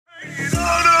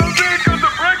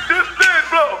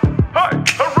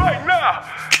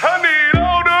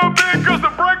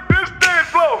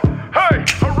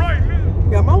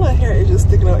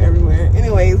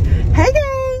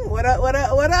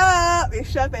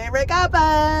favorite couple.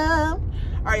 All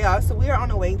right, y'all, so we are on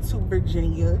the way to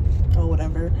Virginia or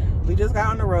whatever. We just got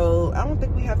on the road. I don't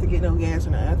think we have to get no gas or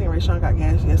nothing. I think Rayshawn got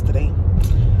gas yesterday.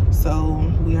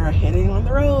 So we are heading on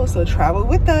the road, so travel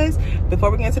with us. Before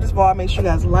we get into this vlog, make sure you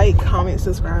guys like, comment,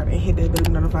 subscribe, and hit that bell to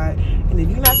be notified. And if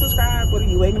you're not subscribed, what are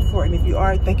you waiting for? And if you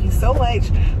are, thank you so much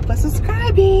for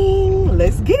subscribing.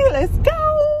 Let's get it, let's go.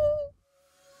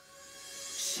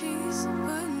 She's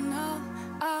putting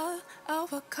all of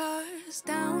her cards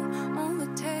down on the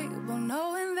table,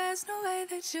 knowing there's no way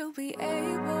that you'll be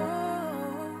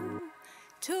able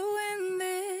to win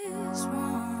this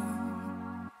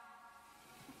one.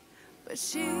 But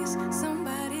she's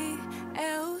somebody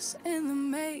else in the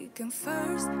making.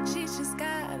 First, she just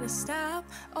gotta stop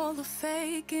all the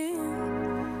faking,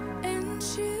 and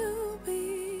she'll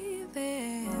be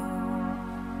there.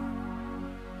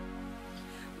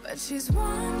 But she's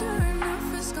wondering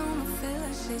if it's gonna feel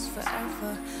like she's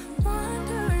forever.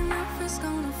 Wondering if it's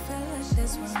gonna feel like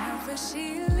this whenever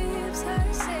she leaves her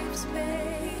safe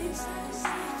space.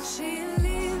 She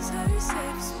leaves her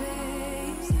safe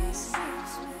space.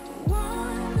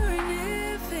 Wondering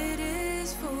if it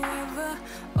is forever,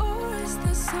 or is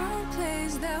there some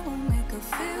place that will make her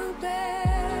feel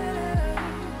better?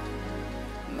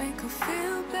 Make her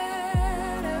feel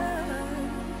better.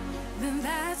 Then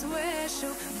that's where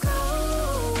she'll go.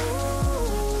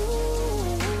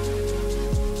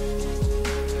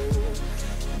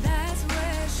 That's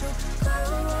where she'll go.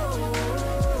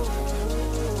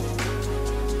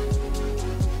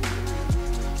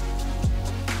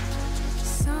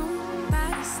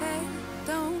 Somebody say,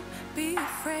 don't be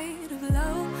afraid of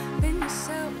loving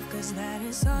yourself, 'cause that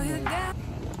is all you got.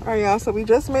 All right, y'all, so we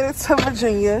just made it to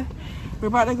Virginia. We're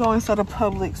about to go inside the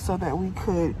Publix so that we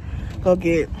could go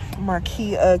get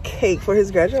Marquis a cake for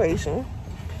his graduation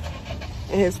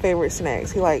and his favorite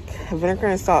snacks. He like vinegar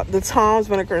and salt, the Tom's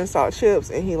vinegar and salt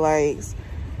chips, and he likes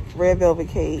red velvet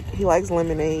cake. He likes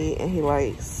lemonade, and he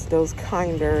likes those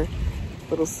kinder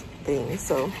little things.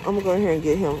 So I'm gonna go in here and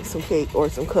get him some cake or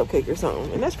some cupcake or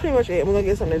something, and that's pretty much it. We're gonna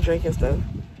get something to drink and stuff.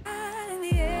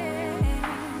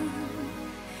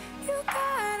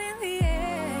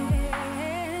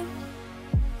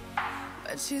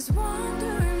 She's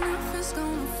wondering if it's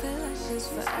gonna feel like she's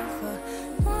forever.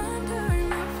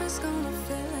 Wondering if it's gonna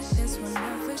feel like this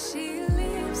whenever she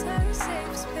leaves her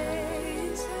safe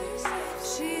space.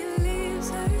 She leaves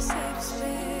her safe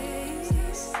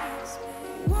space.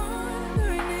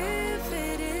 Wondering if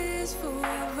it is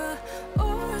forever,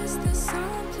 or is there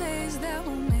some place that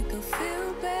will make her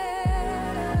feel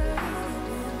better?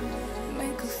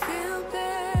 Make her feel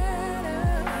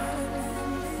better.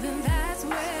 Then that's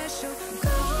where she'll go.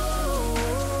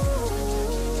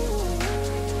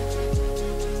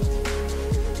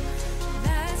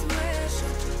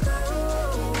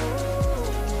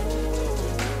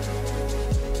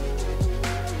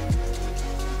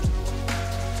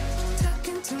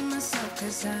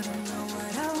 I don't know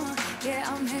what I want. Yeah,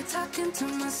 I'm here talking to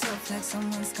myself like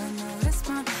someone's gonna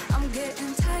respond. I'm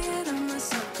getting tired of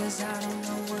myself, 'cause I don't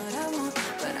know what I want.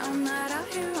 But I'm not out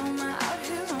here on my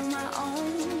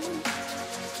own.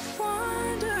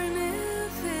 Wondering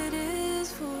if it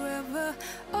is forever,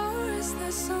 or is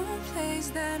there some place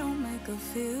that'll make her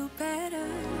feel better?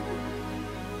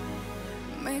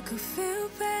 Make her feel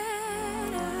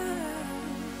better.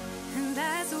 And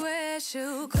that's where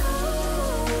she'll go.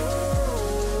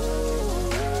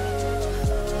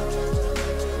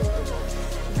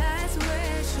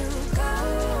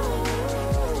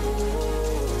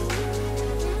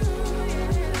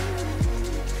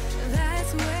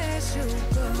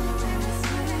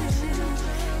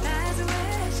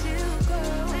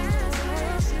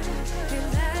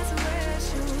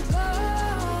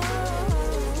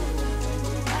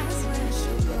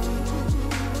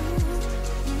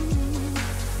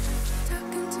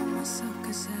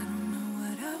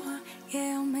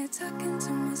 Talking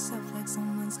to myself like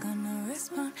someone's gonna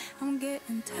respond. I'm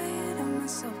getting tired of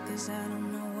myself, 'cause I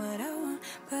don't know what I want.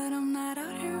 But I'm not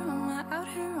out here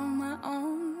on my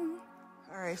own.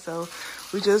 All right, so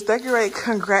we just decorate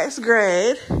congrats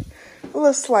grad. A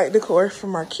little slight decor for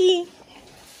Marquis.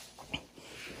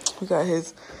 We got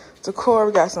his decor.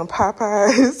 We got some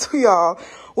Popeyes. We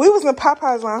was in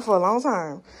Popeyes line for a long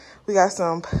time. We got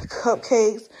some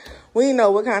cupcakes. We didn't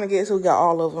know what kind of get, so we got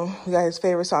all of them. We got his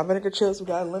favorite salt vinegar chips. We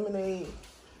got lemonade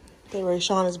that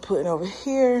Rayshawn is putting over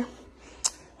here.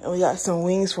 And we got some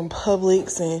wings from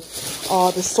Publix and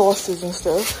all the sauces and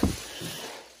stuff.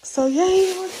 So,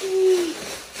 yay, Marquis.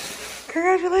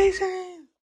 Congratulations.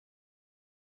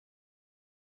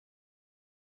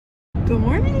 Good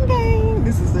morning, gang.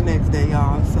 This is the next day,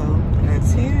 y'all. So, I got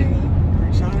Terry,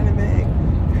 Rayshawn in the back.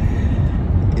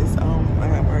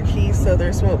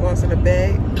 her smoke blunts in the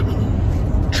bag.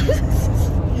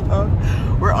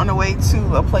 We're on the way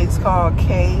to a place called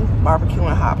K Barbecue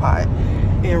and Hot Pot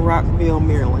in Rockville,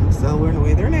 Maryland. So we're on the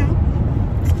way there now.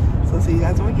 So see you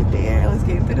guys when we get there. Let's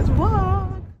get into this vlog.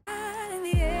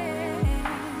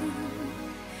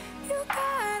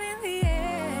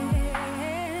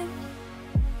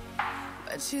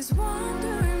 She's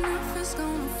wondering if it's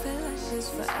gonna feel like she's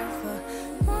forever.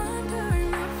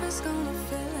 Wondering if it's gonna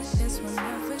feel like she's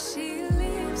whenever she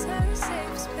leaves her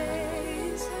safe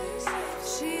space.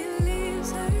 She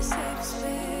leaves her safe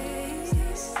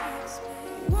space.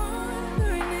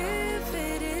 Wondering if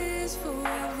it is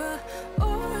forever,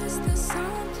 or is there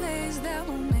some place that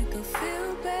will make her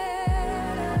feel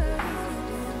better?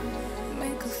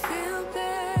 Make her feel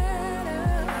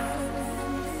better.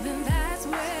 Then that's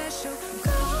where she'll go.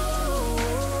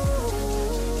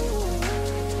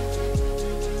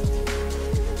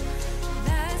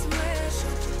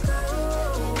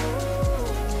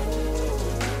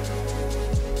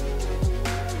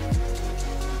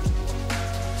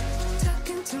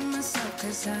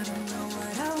 I don't know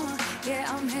what I want. Yeah,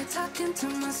 I'm here talking to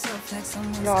myself like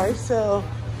someone. Y'all, I sell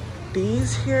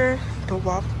these here,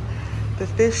 the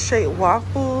fish shaped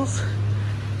waffles.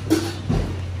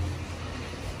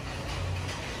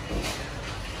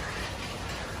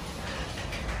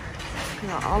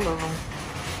 Yeah, all of them.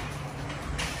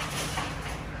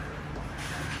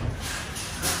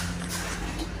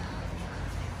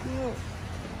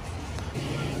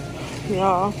 Yeah.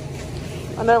 Y'all,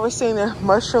 I never seen a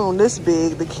mushroom this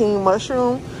big, the king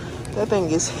mushroom. That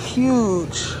thing is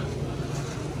huge.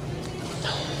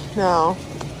 Now,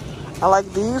 I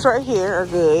like these right here are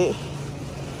good.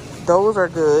 Those are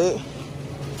good.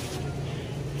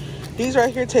 These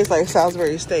right here taste like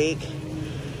Salisbury steak.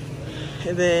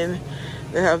 And then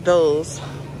they have those.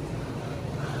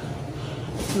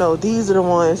 No, these are the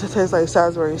ones that taste like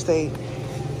Salisbury steak.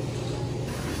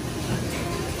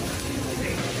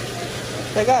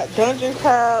 They got dungeon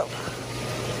crab,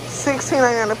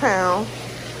 $16.99 a pound.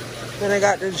 Then they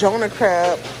got the Jonah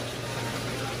crab.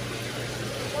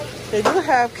 They do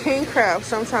have king crab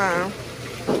sometimes,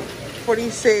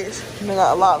 $46. And they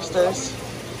got lobsters.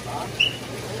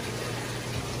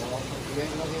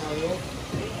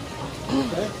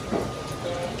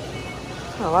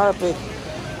 A lot of big,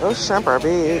 those shrimp are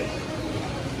big.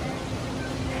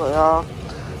 But y'all,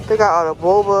 they got all the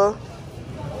boba,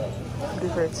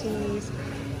 different teas.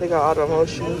 They got all the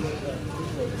mochi.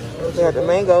 They got the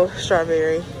mango,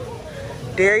 strawberry,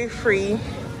 dairy free,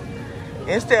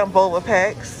 instant boba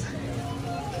packs.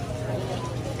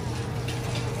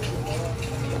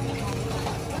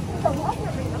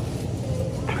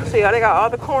 So yeah, they got all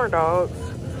the corn dogs.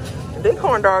 The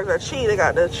corn dogs are cheap. They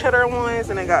got the cheddar ones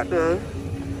and they got the,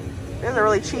 these are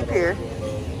really cheap here.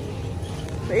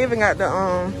 They even got the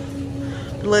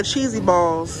little cheesy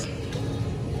balls.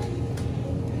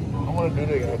 I want to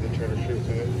do that with the cheddar shit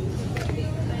too.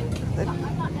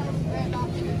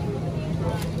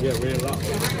 Yeah, red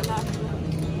lobster.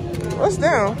 What's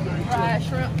down? Fried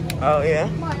shrimp. Oh yeah.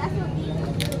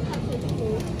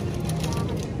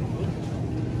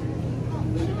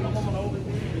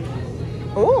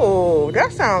 Ooh,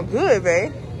 that sounds good,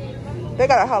 babe. They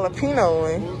got a jalapeno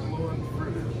one.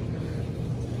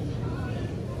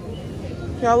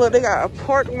 Y'all look, they got a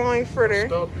pork loin fritter.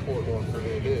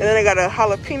 And then they got a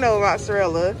jalapeno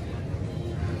mozzarella.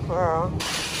 Wow.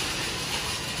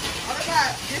 Oh, they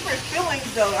got different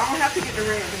fillings though. I don't have to get the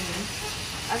red beans.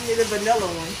 I can get the vanilla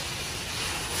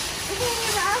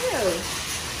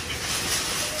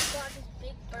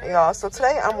one. Y'all, so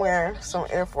today I'm wearing some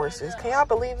Air Forces. Can y'all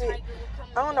believe it?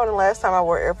 I don't know the last time I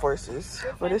wore Air Forces,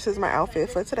 but this is my outfit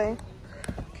for today.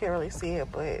 Can't really see it,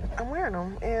 but I'm wearing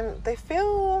them and they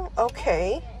feel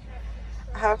okay.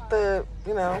 I have to,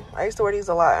 you know, I used to wear these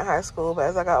a lot in high school, but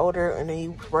as I got older and then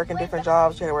you work in different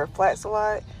jobs, you had to wear flats a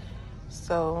lot.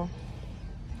 So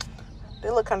they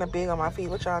look kind of big on my feet.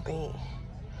 What y'all think?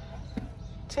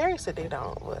 Terry said they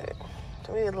don't, but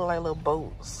to me they look like little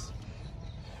boats.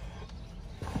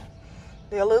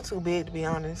 They're a little too big, to be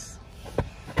honest.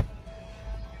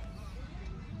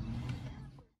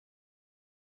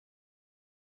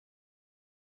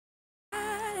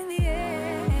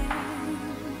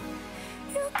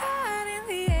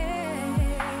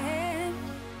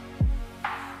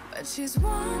 She's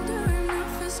wondering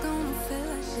if it's gonna feel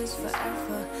like she's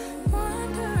forever.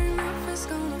 Wondering if it's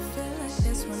gonna feel like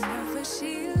she's whenever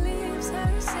she leaves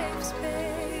her safe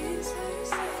space.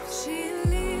 She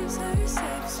leaves her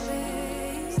safe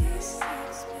space.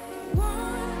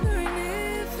 Wondering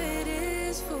if it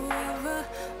is forever,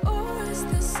 or is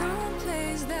there some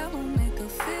place that will make her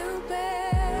feel better?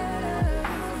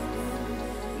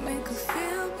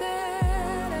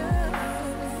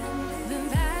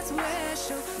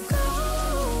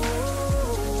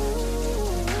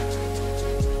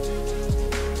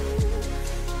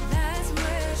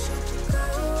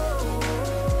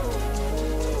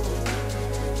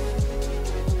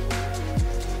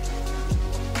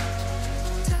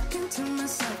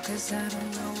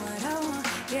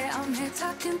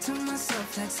 to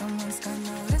myself like someone's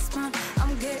gonna respond.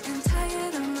 I'm getting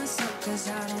tired of myself cause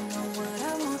I don't know what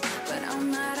I want. But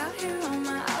I'm not out here on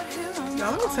my own.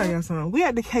 Y'all, let me tell y'all something. We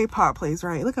at the K-pop place,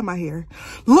 right? Look at my hair.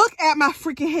 Look at my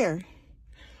freaking hair.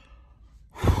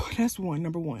 That's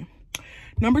number one.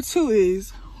 Number two is,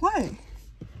 what? I'm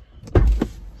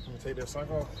gonna take that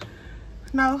sock off.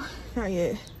 No, not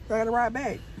yet. I gotta ride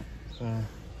back.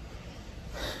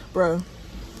 Bro,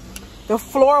 the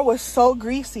floor was so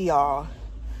greasy, y'all.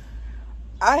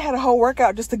 I had a whole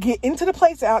workout just to get into the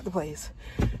place and out the place.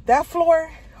 That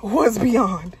floor was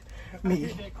beyond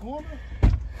me.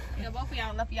 Yeah, both of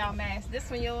y'all left y'all masks. This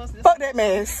one yours. This Fuck that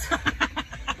mask.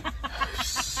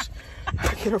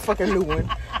 Get a fucking new one.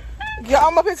 Y'all,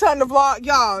 I'm up here telling the vlog.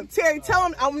 Y'all, Terry, tell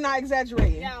him I'm not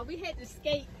exaggerating. Y'all, we had to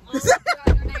skate on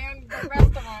the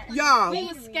restaurant. Y'all, we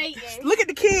was skating. Look at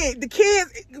the kid. The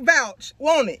kids vouch,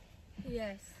 won't it?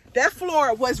 Yes. That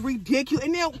floor was ridiculous.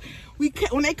 And then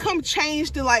when they come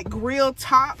change to like grill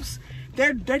tops,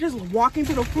 they're just walking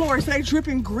through the floor, so they're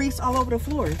dripping grease all over the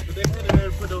floor. But they could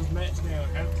have put those mats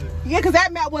down after. Yeah, because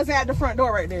that mat wasn't at the front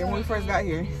door right there when we first got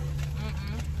here.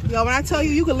 Yo, when I tell you,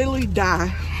 you could literally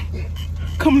die.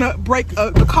 Coming up, break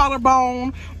the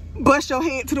collarbone, bust your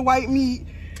head to the white meat.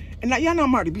 And now, y'all know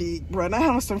I'm already big, bro. And I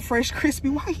have some fresh, crispy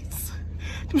whites.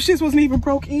 Them shits wasn't even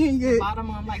broke in yet.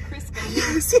 Bottom on like Crisco.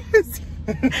 Yes.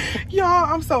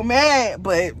 Y'all, I'm so mad.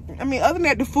 But, I mean, other than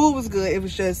that, the food was good. It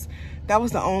was just, that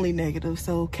was the only negative.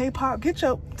 So, K-pop, get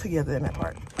your together in that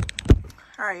part.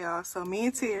 All right, y'all. So, me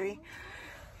and Terry,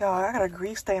 y'all, I got a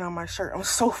grease stain on my shirt. I'm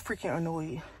so freaking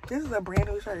annoyed. This is a brand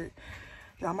new shirt.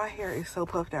 Y'all, my hair is so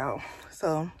puffed out.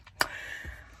 So,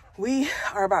 we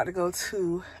are about to go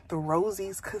to the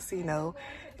Rosie's Casino.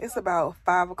 It's about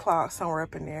 5 o'clock, somewhere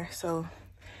up in there. So,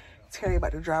 Terry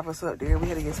about to drive us up there. We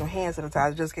had to get some hand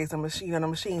sanitizer just in case the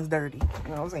machine's dirty. You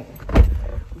know what I'm saying?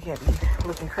 We can't be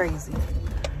looking crazy.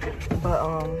 But,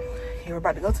 yeah, we're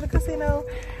about to go to the casino.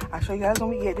 I'll show you guys when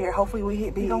we get there. Hopefully, we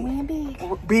hit big. We gonna win big.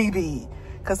 BB.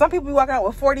 Because some people be walking out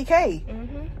with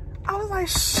 40K. I was like,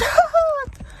 shut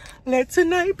up. Let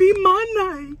tonight be my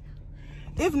night.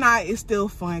 If not, it's still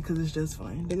fun because it's just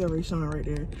fun. They got Rayshawn right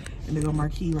there. And they got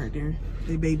Marquis right there.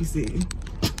 They babysitting.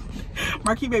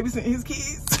 Marquis babysitting his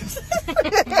kids.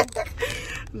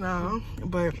 No.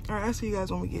 But, all right, I'll see you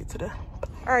guys when we get to the...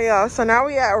 All right, y'all. So now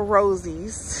we at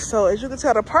Rosie's. So as you can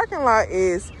tell, the parking lot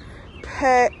is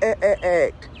packed.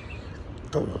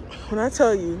 When I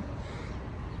tell you,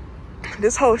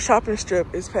 this whole shopping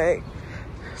strip is packed.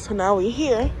 So now we're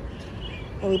here.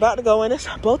 And we're about to go in. It's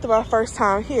both of our first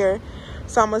time here.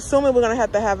 So I'm assuming we're going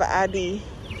to have an ID.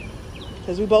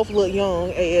 Because we both look young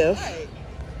AF. Right.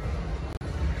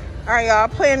 All right, y'all.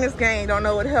 Playing this game. Don't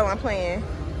know what the hell I'm playing.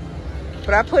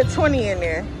 But I put 20 in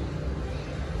there.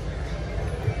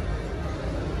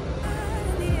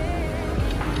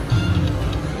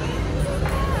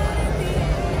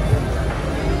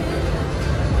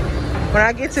 When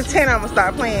I get to 10, I'm going to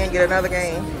start playing and get another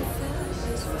game.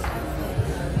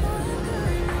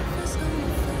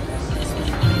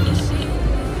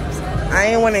 I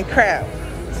ain't winning crap.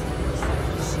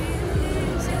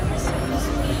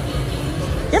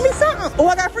 Give me something. Oh,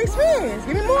 I got free spins.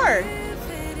 Give me more.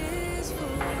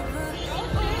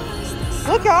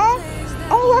 Look, y'all.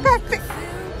 Oh, I got...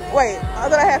 Wait, I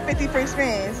thought I had 50 free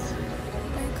spins.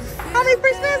 How many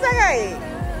free spins I got?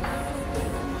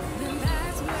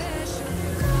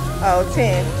 Oh,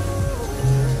 10.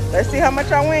 Let's see how much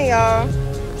I win, y'all.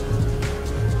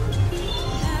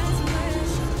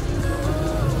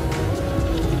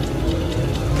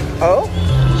 Oh.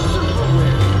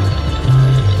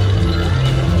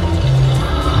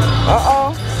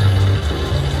 Uh-oh.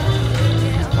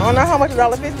 I don't know how much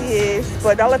 $1.50 is,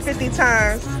 but $1.50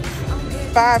 times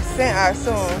 5 cents, I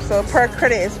assume. So per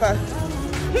credit is 5.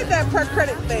 Hit that per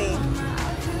credit thing.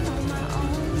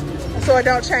 So it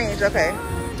don't change, okay.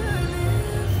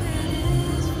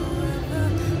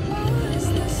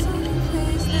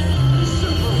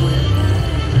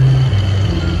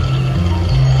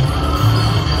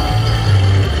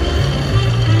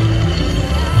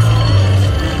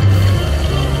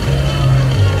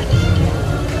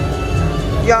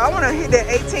 Y'all, I want to hit that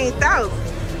 18,000.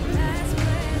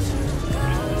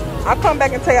 I'll come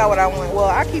back and tell y'all what I want. Well,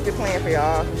 I'll keep it playing for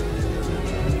y'all.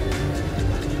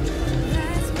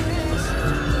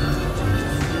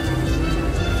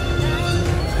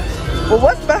 Well,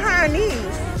 what's behind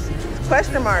these?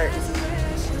 Question marks.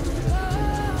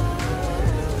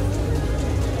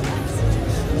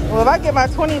 Well, if I get my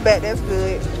 20 back, that's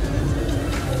good.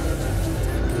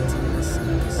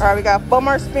 All right, we got 4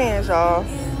 more spins, y'all.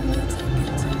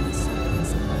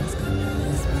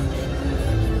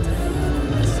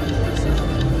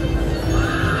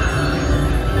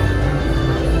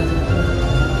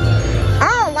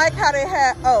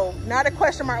 have, oh, now the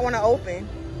question mark want to open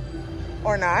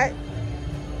or not.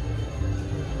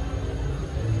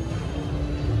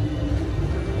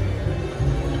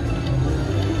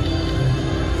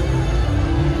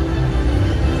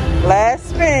 Last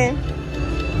spin.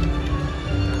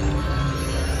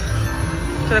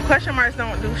 So the question marks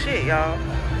don't do shit, y'all.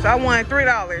 So I won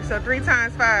 $3. So 3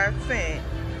 times 5 cents.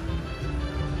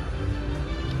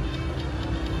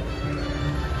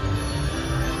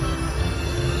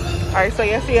 All right, so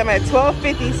you see I'm at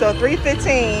 $12.50, so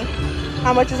 $3.15.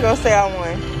 How much is it gonna say I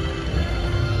won?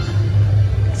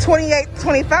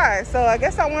 $28.25. So I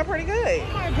guess I won pretty good.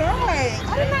 Oh my god,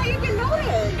 I did not even know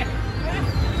that.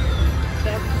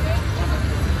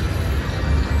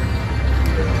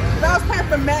 I was paying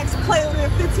for Max Play over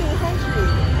at $1,500.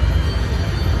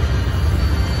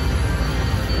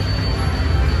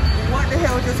 What the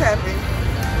hell just happened?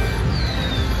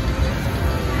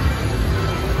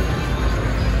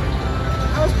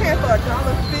 I was paying for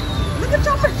 $1.50. Look at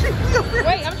your machine.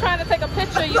 Wait, I'm trying to take a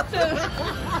picture of you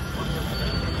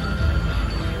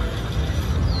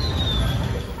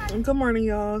too. Good morning,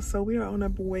 y'all. So we are on our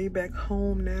way back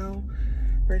home now.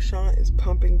 Rashawn is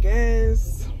pumping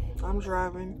gas. I'm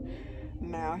driving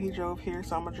now. He drove here,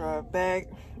 so I'm gonna drive back.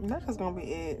 And that's just gonna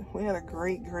be it. We had a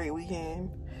great weekend.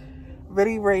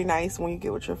 Very, very nice when you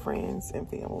get with your friends and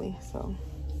family. So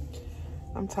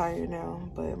I'm tired now,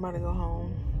 but I'm about to go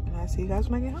home. And I'll see you guys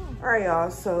when I get home. All right,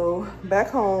 y'all. So back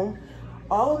home,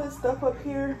 all of this stuff up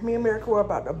here, me and Miracle are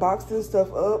about to box this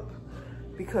stuff up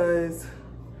because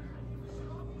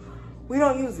we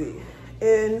don't use it.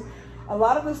 And a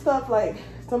lot of the stuff, like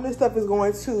some of this stuff is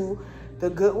going to the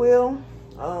Goodwill.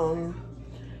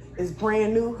 It's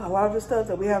brand new. A lot of the stuff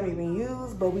that we haven't even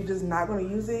used, but we just not gonna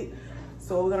use it.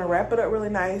 So we're gonna wrap it up really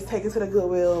nice, take it to the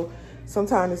Goodwill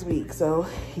sometime this week. So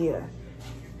yeah.